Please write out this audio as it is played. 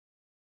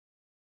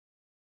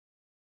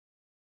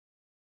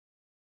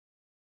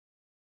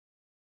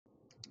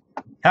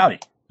Howdy!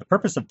 The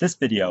purpose of this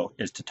video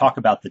is to talk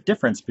about the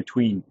difference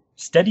between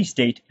steady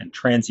state and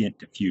transient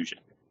diffusion.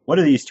 What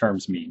do these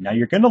terms mean? Now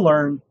you're going to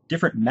learn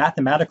different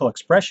mathematical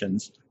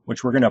expressions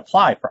which we're going to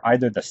apply for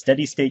either the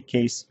steady state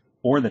case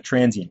or the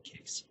transient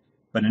case.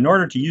 But in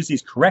order to use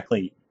these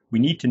correctly, we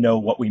need to know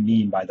what we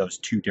mean by those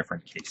two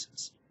different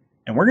cases.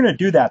 And we're going to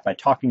do that by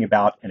talking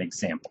about an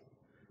example.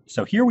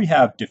 So here we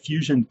have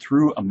diffusion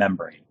through a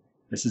membrane.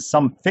 This is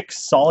some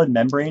fixed solid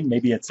membrane,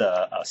 maybe it's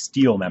a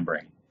steel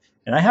membrane.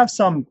 And I have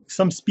some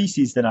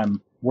species that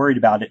I'm worried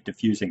about it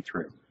diffusing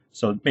through.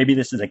 So maybe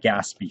this is a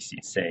gas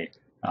species, say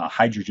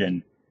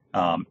hydrogen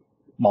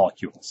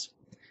molecules.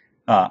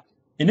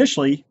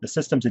 Initially, the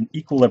system's in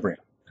equilibrium.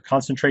 The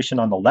concentration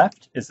on the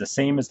left is the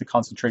same as the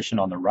concentration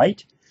on the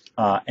right,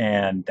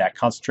 and that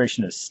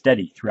concentration is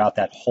steady throughout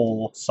that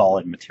whole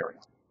solid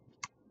material.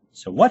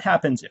 So what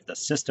happens if the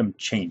system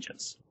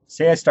changes?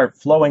 Say I start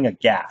flowing a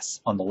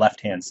gas on the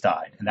left-hand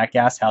side, and that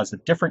gas has a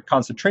different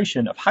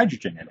concentration of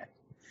hydrogen in it.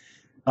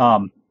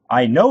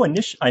 I know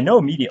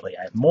immediately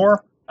I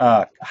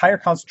have higher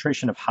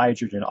concentration of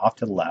hydrogen off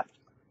to the left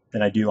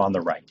than I do on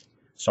the right.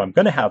 So I'm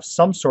going to have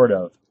some sort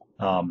of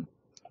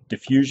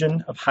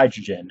diffusion of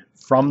hydrogen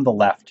from the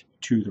left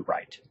to the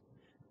right.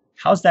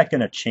 How's that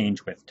going to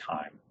change with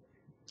time?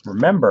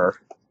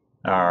 Remember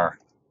our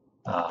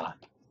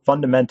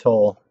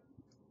fundamental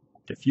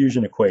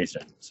diffusion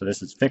equation. So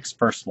this is Fick's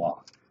first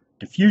law.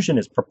 Diffusion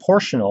is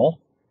proportional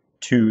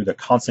to the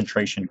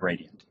concentration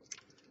gradient.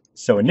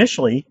 So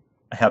initially,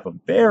 I have a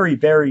very,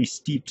 very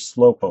steep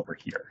slope over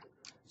here.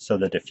 So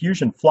the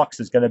diffusion flux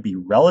is going to be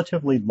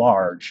relatively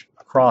large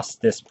across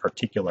this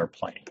particular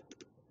plane.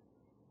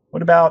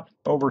 What about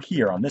over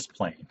here on this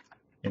plane?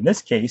 In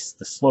this case,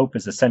 the slope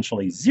is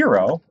essentially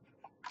 0,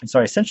 and so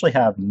I essentially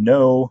have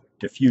no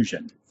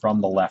diffusion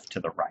from the left to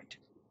the right.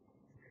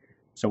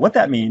 So what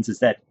that means is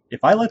that if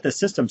I let the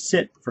system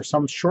sit for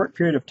some short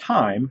period of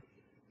time,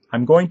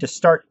 I'm going to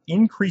start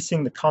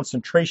increasing the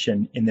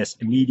concentration in this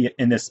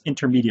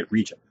intermediate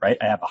region, right?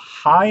 I have a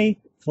high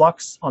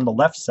flux on the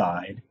left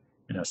side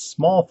and a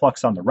small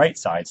flux on the right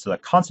side, so the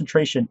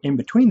concentration in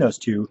between those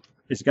two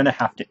is going to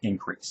have to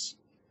increase.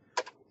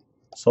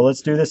 So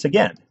let's do this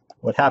again.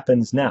 What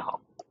happens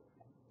now?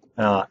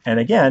 And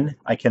again,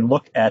 I can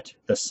look at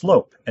the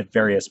slope at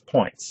various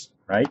points,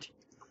 right?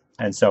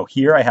 And so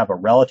here I have a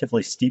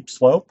relatively steep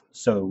slope,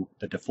 so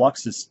the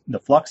flux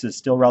is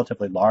still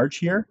relatively large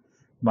here.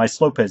 My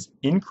slope has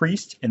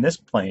increased in this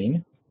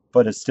plane,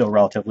 but it's still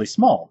relatively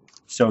small.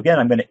 So again,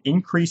 I'm going to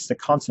increase the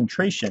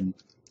concentration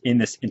in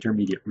this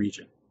intermediate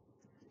region.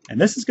 And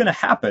this is going to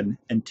happen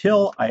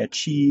until I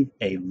achieve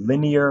a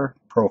linear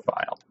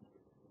profile.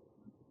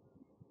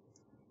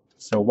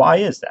 So why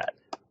is that?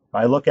 If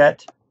I look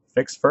at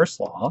Fick's first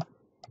law,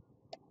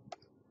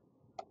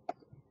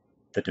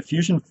 the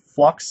diffusion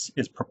flux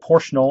is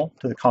proportional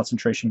to the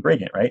concentration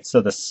gradient, right?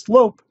 So the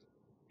slope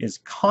is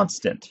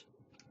constant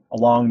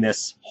along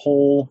this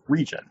whole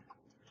region.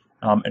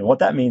 And what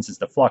that means is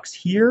the flux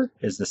here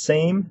is the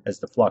same as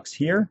the flux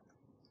here.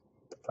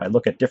 If I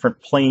look at different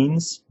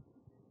planes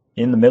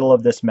in the middle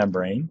of this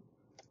membrane,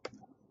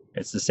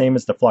 it's the same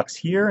as the flux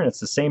here, and it's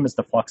the same as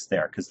the flux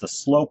there, because the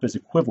slope is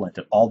equivalent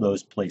at all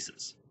those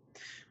places.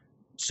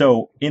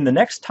 So in the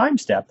next time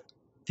step,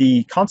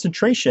 the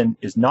concentration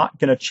is not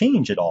going to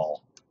change at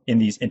all in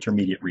these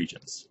intermediate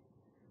regions.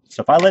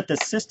 So if I let this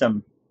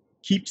system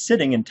keep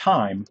sitting in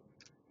time,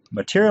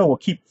 material will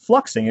keep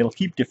fluxing, it'll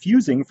keep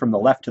diffusing from the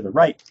left to the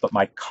right, but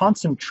my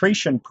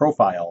concentration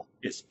profile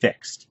is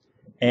fixed.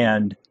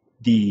 And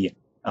the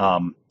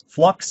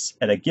flux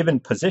at a given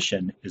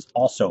position is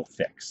also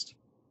fixed.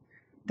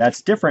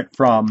 That's different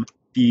from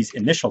these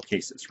initial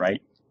cases,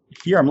 right?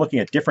 Here I'm looking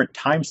at different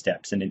time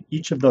steps, and in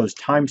each of those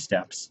time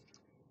steps,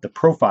 the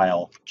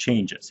profile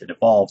changes. It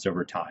evolves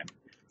over time.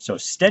 So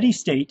steady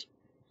state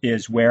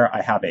is where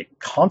I have a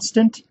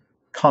constant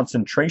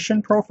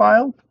concentration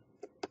profile.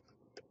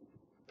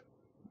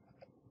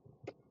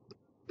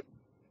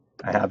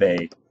 I have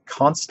a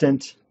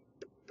constant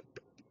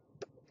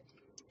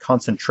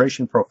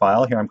concentration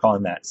profile. Here I'm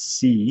calling that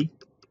C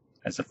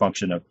as a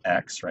function of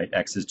X, right?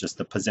 X is just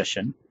the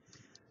position.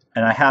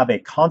 And I have a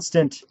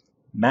constant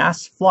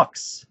mass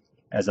flux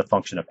as a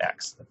function of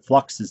X. The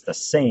flux is the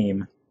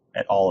same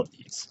at all of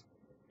these.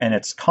 And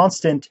it's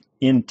constant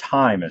in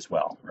time as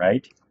well,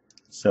 right?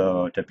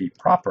 So to be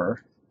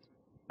proper,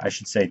 I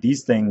should say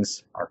these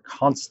things are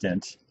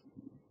constant.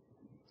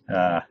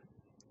 Let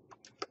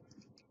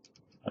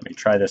me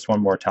try this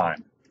one more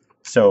time.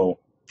 So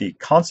the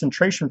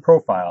concentration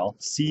profile,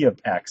 C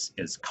of X,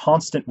 is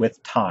constant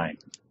with time.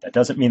 That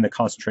doesn't mean the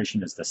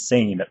concentration is the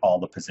same at all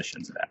the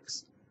positions of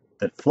X.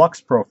 The flux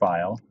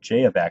profile,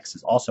 J of X,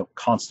 is also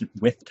constant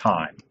with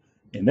time.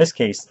 In this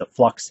case, the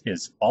flux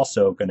is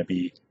also going to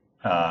be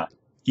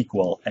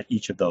equal at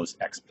each of those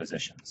X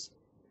positions.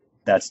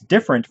 That's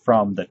different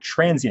from the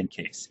transient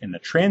case. In the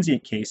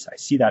transient case, I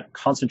see that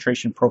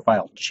concentration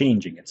profile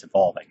changing, it's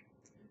evolving.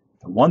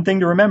 The one thing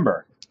to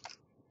remember,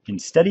 in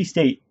steady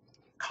state,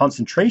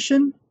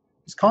 concentration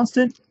is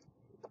constant.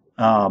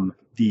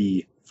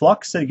 The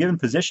flux at a given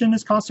position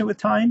is constant with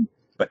time,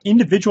 But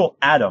individual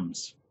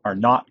atoms are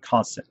not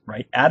constant,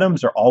 right?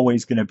 Atoms are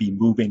always going to be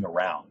moving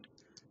around.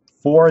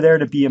 For there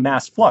to be a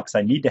mass flux,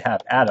 I need to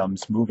have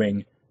atoms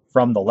moving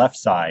from the left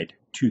side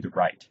to the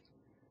right.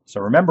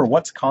 So remember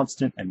what's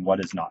constant and what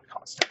is not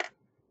constant.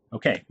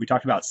 Okay, we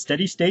talked about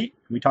steady state,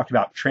 we talked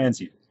about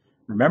transient.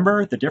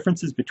 Remember the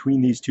differences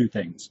between these two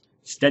things.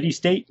 Steady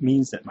state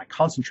means that my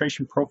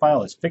concentration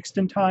profile is fixed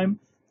in time.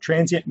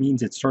 Transient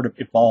means it's sort of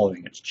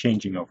evolving, it's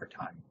changing over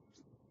time.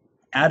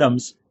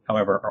 Atoms,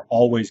 however, are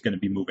always going to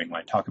be moving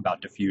when I talk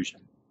about diffusion.